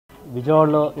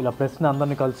విజయవాడలో ఇలా ప్రెస్ని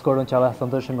అందరినీ కలుసుకోవడం చాలా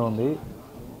సంతోషంగా ఉంది.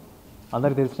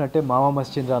 అందరికి తెలిసినట్టే మామ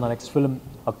మశ్చంద్ర నా next film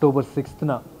October 6th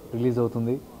release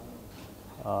అవుతుంది.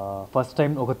 ఫస్ట్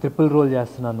టైం ఒక ట్రిపుల్ రోల్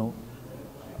చేస్తున్నాను.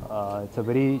 It's a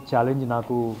very challenge.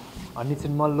 నాకు అన్ని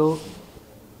సినిమాల్లో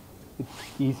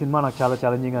ఈ సినిమా నాకు చాలా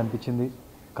ఛాలెంజింగ్గా అనిపించింది.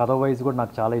 కథ వైజ్ కూడా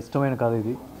నాకు చాలా ఇష్టమైన కథ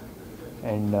ఇది.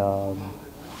 అండ్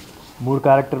 3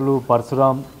 క్యారెక్టర్లు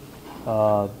Parashuram,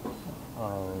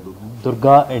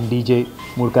 Durga and DJ.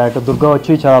 3 character. Durga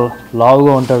వచ్చి చాలా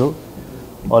లావుగా ఉంటాడు,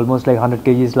 ఆల్మోస్ట్ లైక్ 100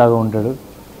 kgs లాగా ఉంటాడు.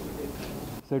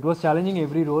 So it was challenging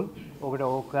every role. ఒక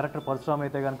క్యారెక్టర్ పరశురామ్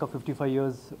అయితే కనుక 55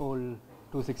 years old,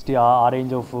 260 ఆ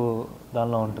రేంజ్ ఆఫ్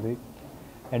దానిలో ఉంటుంది.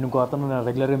 అండ్ ఇంకో అతను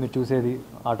రెగ్యులర్గా మీరు చూసేది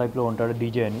ఆ టైప్లో ఉంటాడు,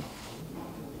 డీజే అని.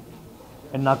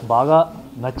 అండ్ నాకు బాగా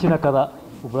నచ్చిన కథ,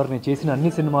 ఇప్పుడు నేను చేసిన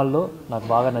అన్ని సినిమాల్లో నాకు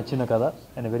బాగా నచ్చిన కథ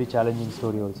and very challenging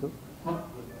story also.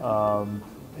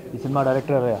 ఈ సినిమా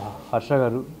డైరెక్టర్ హర్ష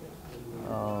గారు.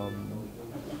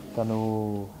 తను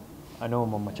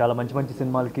చాలా మంచి మంచి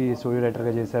సినిమాలకి స్టోరీ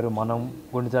రైటర్గా చేశారు. మనం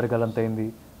గుండెజారి గలంతైంది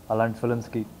అలాంటి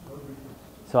ఫిల్మ్స్కి.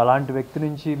 సో అలాంటి వ్యక్తి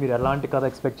నుంచి మీరు ఎలాంటి కథ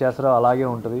ఎక్స్పెక్ట్ చేస్తారో అలాగే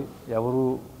ఉంటుంది. ఎవరు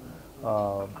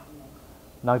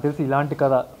నాకు తెలిసి ఇలాంటి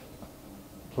కథ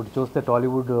ఇప్పుడు చూస్తే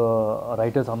టాలీవుడ్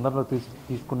రైటర్స్ అందరిలో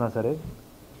తీసుకున్నా సరే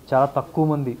చాలా తక్కువ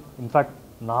మంది, ఇన్ఫ్యాక్ట్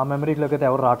నా మెమరీలోకి అయితే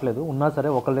ఎవరు రావట్లేదు. ఉన్నా సరే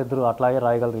ఒకళ్ళిద్దరు అట్లాగే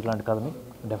రాయగలరు ఇలాంటి కథని.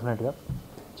 డెఫినెట్గా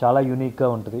చాలా యూనిక్గా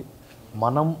ఉంటుంది.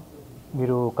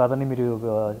 మీరు కథని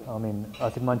ఆ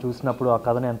సినిమాని చూసినప్పుడు ఆ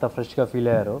కథని ఎంత ఫ్రెష్గా ఫీల్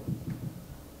అయ్యారో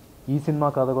ఈ సినిమా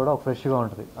కథ కూడా ఒక ఫ్రెష్గా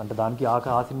ఉంటుంది. అంటే దానికి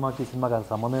ఆ సినిమాకి ఈ సినిమాకి అది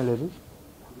సంబంధం లేదు.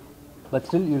 But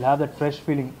still you'll have that fresh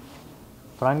feeling.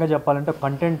 ఫ్రాంక్గా చెప్పాలంటే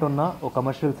కంటెంట్ ఉన్న ఒక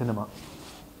కమర్షియల్ సినిమా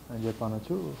అని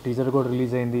చెప్పనొచ్చు. టీజర్ కూడా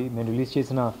రిలీజ్ అయింది. మేము రిలీజ్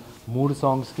చేసిన 3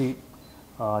 సాంగ్స్కి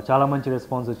చాలా మంచి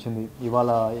రెస్పాన్స్ వచ్చింది. ఇవాళ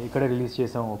ఇక్కడే రిలీజ్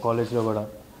చేసాం కాలేజ్లో కూడా.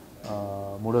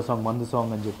 3వ సాంగ్ మందు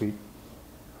సాంగ్ అని చెప్పి.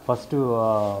 ఫస్ట్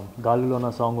గాలిలో ఉన్న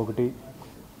సాంగ్ ఒకటి,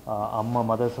 అమ్మ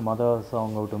మదర్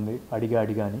సాంగ్ ఒకటి ఉంది,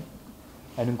 అడిగా అని.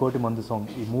 అండ్ ఇంకోటి మందు సాంగ్.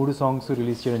 ఈ 3 సాంగ్స్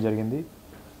రిలీజ్ చేయడం జరిగింది.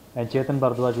 అండ్ చేతన్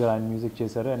భరద్వాజ్ గారు ఆయన మ్యూజిక్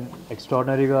చేశారు. అండ్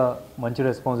ఎక్స్ట్రాడినరీగా మంచి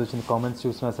రెస్పాన్స్ వచ్చింది. కామెంట్స్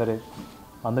చూసినా సరే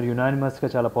అందరూ యునానిమస్గా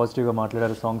చాలా పాజిటివ్గా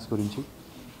మాట్లాడారు సాంగ్స్ గురించి.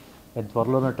 అండ్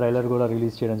త్వరలోనే ట్రైలర్ కూడా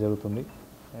రిలీజ్ చేయడం జరుగుతుంది.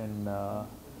 And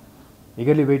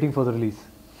eagerly waiting for the release.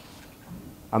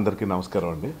 అందరికీ నమస్కారం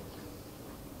అండి.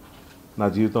 నా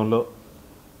జీవితంలో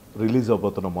రిలీజ్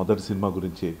అవబోతున్న మొదటి సినిమా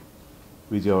గురించి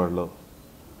విజయవాడలో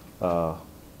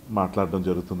మాట్లాడడం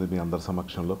జరుగుతుంది మీ అందరి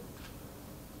సమక్షంలో.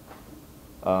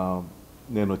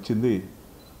 నేను వచ్చింది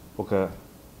ఒక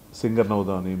సింగర్ని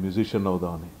అవుదామని, మ్యూజిషియన్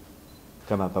అవుదామని,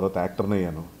 కానీ ఆ తర్వాత యాక్టర్ని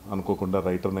అయ్యాను, అనుకోకుండా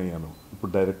రైటర్ని అయ్యాను,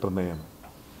 ఇప్పుడు డైరెక్టర్ని అయ్యాను.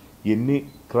 ఎన్ని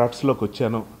క్రాఫ్ట్స్లోకి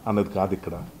వచ్చాను అన్నది కాదు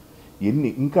ఇక్కడ.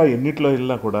 ఇంకా ఎన్నిట్లో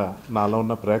వెళ్ళినా కూడా నాలో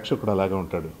ఉన్న ప్రేక్షకుడు అలాగే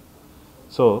ఉంటాడు.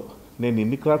 సో నేను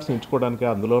ఎన్ని క్రాఫ్ట్స్ ఎంచుకోవడానికి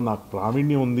అందులో నాకు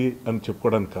ప్రావీణ్యం ఉంది అని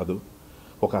చెప్పుకోవడానికి కాదు,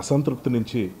 ఒక అసంతృప్తి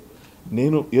నుంచి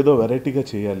నేను ఏదో వెరైటీగా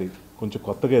చేయాలి, కొంచెం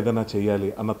కొత్తగా ఏదైనా చేయాలి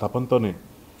అన్న తపంతోనే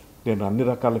నేను అన్ని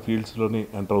రకాల ఫీల్డ్స్లోనే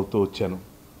ఎంటర్ అవుతూ వచ్చాను.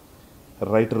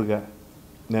 రైటర్గా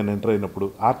నేను ఎంటర్ అయినప్పుడు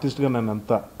ఆర్టిస్ట్గా నన్ను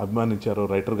ఎంత అభిమానించారో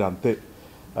రైటర్గా అంతే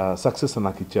సక్సెస్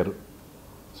నాకు ఇచ్చారు.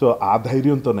 సో ఆ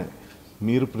ధైర్యంతోనే,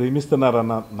 మీరు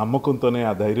ప్రేమిస్తున్నారన్న నమ్మకంతోనే,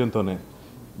 ఆ ధైర్యంతోనే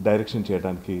డైరెక్షన్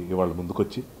చేయడానికి ఇవాళ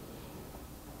ముందుకొచ్చి,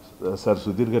 సార్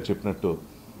సుధీర్ గారు చెప్పినట్టు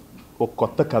ఒక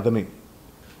కొత్త కథని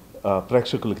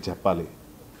ప్రేక్షకులకి చెప్పాలి.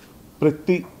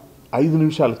 ప్రతి 5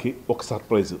 నిమిషాలకి ఒక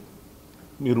సర్ప్రైజు,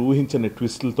 మీరు ఊహించని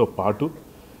ట్విస్టులతో పాటు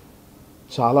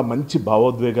చాలా మంచి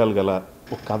భావోద్వేగాలు గల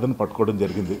ఒక కథను పట్టుకోవడం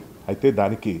జరిగింది. అయితే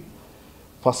దానికి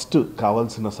ఫస్ట్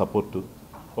కావాల్సిన సపోర్టు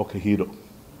ఒక హీరో.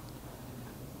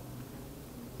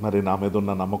 మరి నా మీద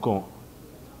ఉన్న నమ్మకం,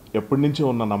 ఎప్పటి నుంచో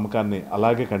ఉన్న నమ్మకాన్ని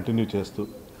అలాగే కంటిన్యూ చేస్తూ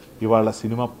ఇవాళ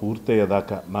సినిమా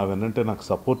పూర్తయ్యేదాకా నా వెన్నంటే నాకు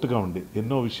సపోర్ట్గా ఉండి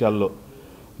ఎన్నో విషయాల్లో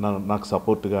నాకు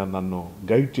సపోర్ట్గా నన్ను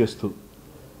గైడ్ చేస్తూ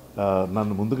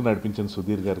నన్ను ముందుకు నడిపించిన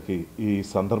సుధీర్ గారికి ఈ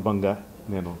సందర్భంగా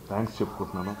నేను థ్యాంక్స్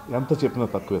చెప్పుకుంటున్నాను. ఎంత చెప్పినా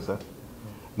తక్కువే సార్.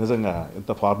 నిజంగా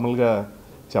ఇంత ఫార్మల్గా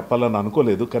చెప్పాలని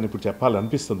అనుకోలేదు, కానీ ఇప్పుడు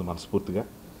చెప్పాలనిపిస్తుంది మనస్ఫూర్తిగా.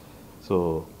 సో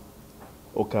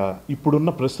ఇప్పుడున్న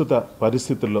ప్రస్తుత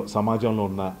పరిస్థితుల్లో సమాజంలో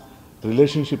ఉన్న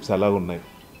రిలేషన్షిప్స్ ఎలా ఉన్నాయి,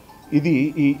 ఇది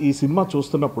ఈ సినిమా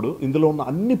చూస్తున్నప్పుడు ఇందులో ఉన్న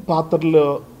అన్ని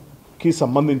పాత్రలకి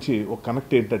సంబంధించి ఒక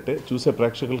కనెక్ట్ ఏంటంటే, చూసే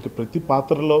ప్రేక్షకులకి ప్రతి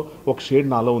పాత్రలో ఒక షేడ్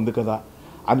నాలో ఉంది కదా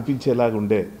అనిపించేలాగా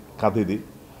ఉండే కథ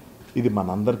ఇది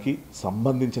మనందరికీ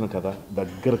సంబంధించిన కథ,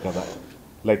 దగ్గర కథ.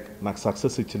 లైక్ నాకు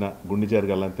సక్సెస్ ఇచ్చిన గుండెజారి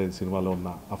గల్లంతైన సినిమాలో ఉన్న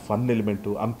ఆ ఫన్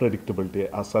ఎలిమెంటు, అన్ప్రెడిక్టబిలిటీ,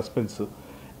 ఆ సస్పెన్స్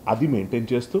అది మెయింటైన్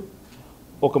చేస్తూ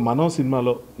ఒక మనం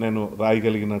సినిమాలో నేను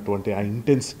రాయగలిగినటువంటి ఆ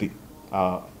ఇంటెన్సిటీ, ఆ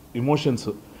ఇమోషన్స్,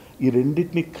 ఈ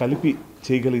రెండింటిని కలిపి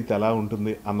చేయగలిగితే ఎలా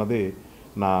ఉంటుంది అన్నదే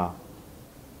నా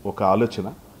ఒక ఆలోచన.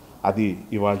 అది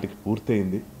ఇవాళకి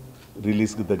పూర్తయింది,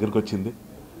 రిలీజ్కి దగ్గరకు వచ్చింది.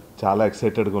 చాలా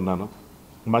ఎక్సైటెడ్గా ఉన్నాను.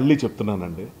 మళ్ళీ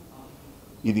చెప్తున్నానండి,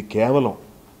 ఇది కేవలం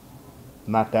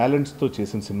నా టాలెంట్స్తో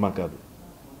చేసిన సినిమా కాదు,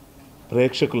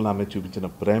 ప్రేక్షకులు నా మీద చూపించిన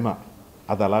ప్రేమ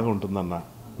అది అలాగే ఉంటుందన్న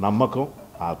నమ్మకం,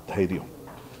 ఆ ధైర్యం.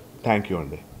 థ్యాంక్ యూ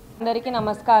అండి. అందరికీ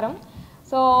నమస్కారం.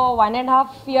 సో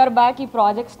 1.5 year బ్యాక్ ఈ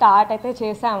ప్రాజెక్ట్ స్టార్ట్ అయితే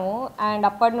చేసాము అండ్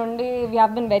అప్పటి నుండి we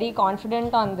have been very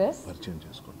confident on this. పరిచయం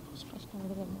చేసుకోండి.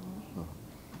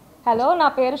 హలో, నా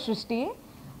పేరు సృష్టి.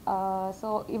 సో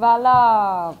ఇవాళ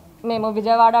మేము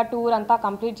విజయవాడ టూర్ అంతా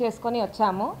కంప్లీట్ చేసుకొని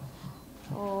వచ్చాము.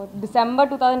 December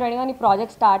 2021 ఈ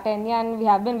ప్రాజెక్ట్ స్టార్ట్ అయింది and we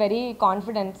have been very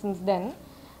confident since then.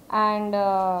 And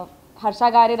Harsha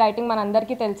గారి రైటింగ్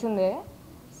మనందరికీ తెలిసిందే.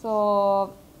 సో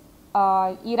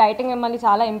ఈ రైటింగ్ మిమ్మల్ని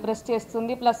చాలా ఇంప్రెస్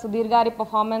చేస్తుంది. ప్లస్ సుధీర్ గారి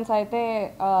పర్ఫార్మెన్స్ అయితే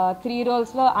 3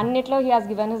 roles అన్నిట్లో he has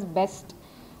given his best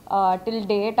till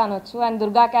date అనొచ్చు. And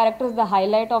Durga character is the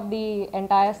highlight of the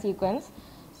entire sequence.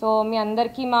 So మీ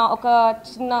అందరికీ మా ఒక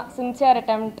చిన్న సిన్సియర్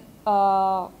అటెంప్ట్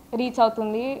రీచ్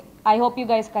అవుతుంది. I hope you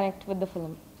guys connect with the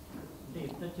film.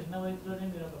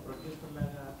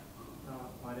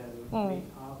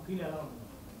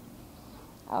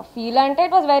 Feel అంటే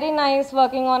it was very nice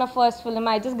working on a first film.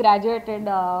 I just graduated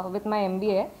with my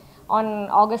MBA on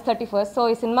August 31st. So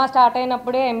ఈ cinema start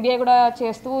అయినప్పుడే MBA కూడా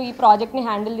చేస్తూ ఈ ప్రాజెక్ట్ని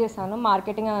handle చేశాను.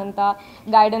 Marketing అంతా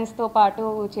గైడెన్స్తో పాటు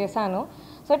చేశాను.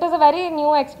 So it is a very new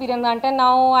experience. అంటే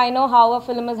now I know how a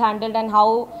film is handled and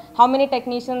how many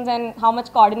technicians and how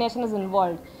much coordination is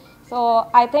involved. So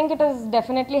I think it is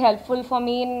definitely helpful for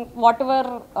me in whatever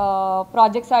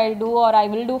projects I do or I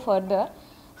will do further.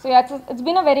 So yeah, it's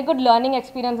been a very good learning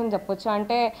experience అని చెప్పొచ్చు.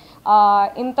 అంటే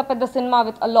ఇంత పెద్ద cinema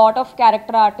with a lot of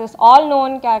character artists, all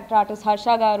known character artists,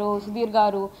 Harsha గారు, Sudheer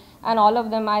గారు and all of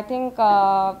them. I think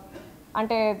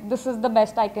అంటే this is the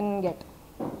best I can get.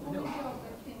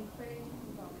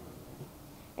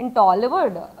 In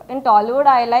Tollywood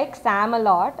I like Sam a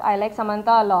lot. I like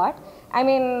Samantha a lot. I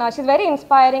mean, she's very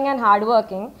inspiring and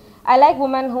hardworking. I like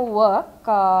women who work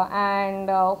and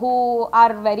who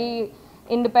are very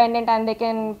independent and they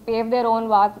can pave their own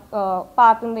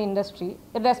path in the industry,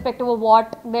 irrespective of what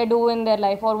they do in their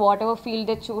life or whatever field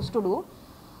they choose to do.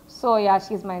 So yeah,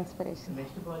 she's my inspiration.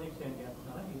 Next project ఏంటి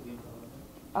అంటారా?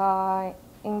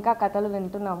 ఇంకా కథలు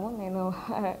వింటున్నాము. నేను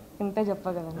ఇంతే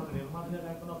చెప్పగలను. నిర్మాతగా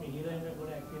కాకుండా ఒక హీరోయిన్గా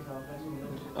కూడా యాక్ట్ చేసే అవకాశం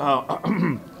ఉంది.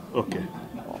 ఓకే,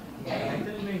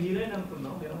 యాక్చువల్లీ మేము హీరోయిన్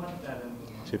అనుకున్నాం, నిర్మాత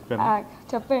కాదనుకున్నాం.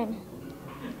 చెప్పండి.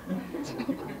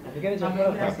 అందుకని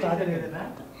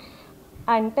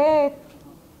అంటే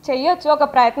చెయ్యొచ్చు, ఒక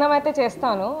ప్రయత్నం అయితే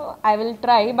చేస్తాను. I will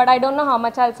try, but I don't know how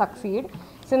much I'll succeed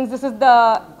since this is the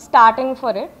starting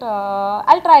for it.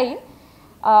 I'll try,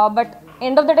 but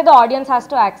end of the day the audience has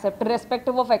to accept,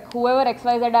 irrespective of whoever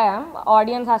XYZ I am,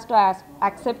 audience has to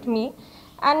accept me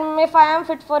and if I am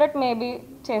fit for it maybe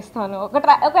చేస్తాను.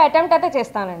 ఒక attempt అయితే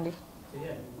చేస్తానండి.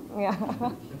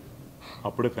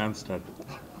 అప్పుడే fan start.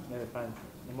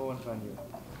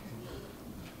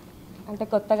 అంటే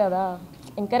కొత్త కదా,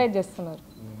 encourage చేస్తున్నారు.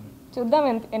 చూద్దాం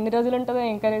ఎన్ని రోజులు ఉంటుందో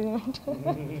ఎంకరేజ్మెంట్.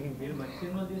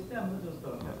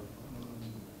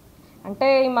 అంటే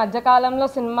ఈ మధ్యకాలంలో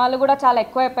సినిమాలు కూడా చాలా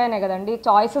ఎక్కువ అయిపోయినాయి కదండి,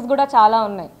 చాయిసెస్ కూడా చాలా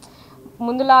ఉన్నాయి.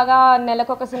 ముందులాగా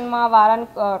నెలకు ఒక సినిమా,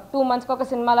 వారానికి 2 monthsకి ఒక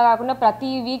సినిమాలా కాకుండా ప్రతి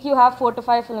week you have 4 to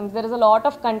 5 films. There is a lot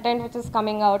of content which is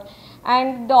coming out and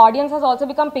the audience has also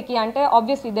become picky. అంటే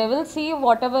obviously they will see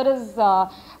whatever is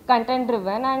content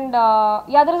driven and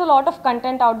yeah, there is a lot of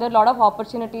content out there, lot of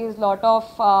opportunities, lot of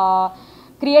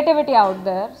creativity out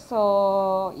there. So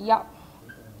yeah,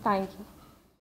 thank you.